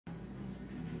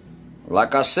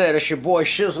Like I said, it's your boy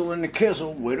Shizzle in the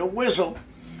Kizzle with a whistle.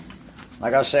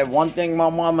 Like I said, one thing my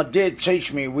mama did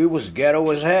teach me, we was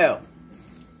ghetto as hell.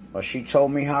 But she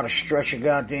told me how to stretch a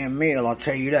goddamn meal, I'll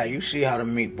tell you that. You see how the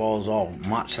meatballs all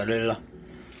mozzarella.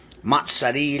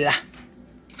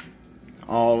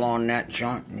 All on that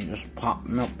joint. You just pop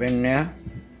them up in there.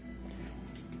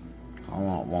 I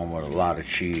want one with a lot of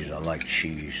cheese. I like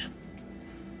cheese.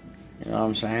 You know what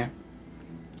I'm saying?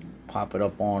 Pop it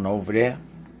up on over there.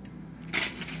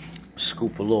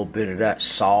 Scoop a little bit of that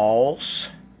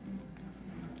sauce.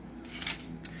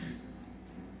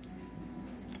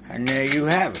 And there you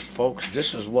have it, folks.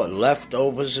 This is what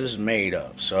leftovers is made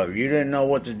of. So if you didn't know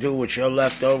what to do with your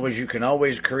leftovers, you can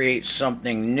always create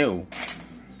something new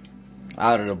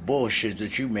out of the bullshit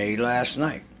that you made last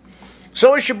night.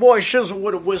 So it's your boy Shizzle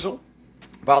with a whistle.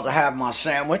 About to have my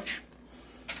sandwich.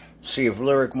 See if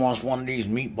Lyric wants one of these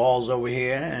meatballs over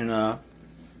here and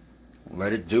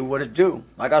let it do what it do.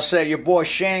 Like I said, your boy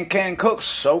Shan can cook,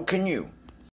 so can you.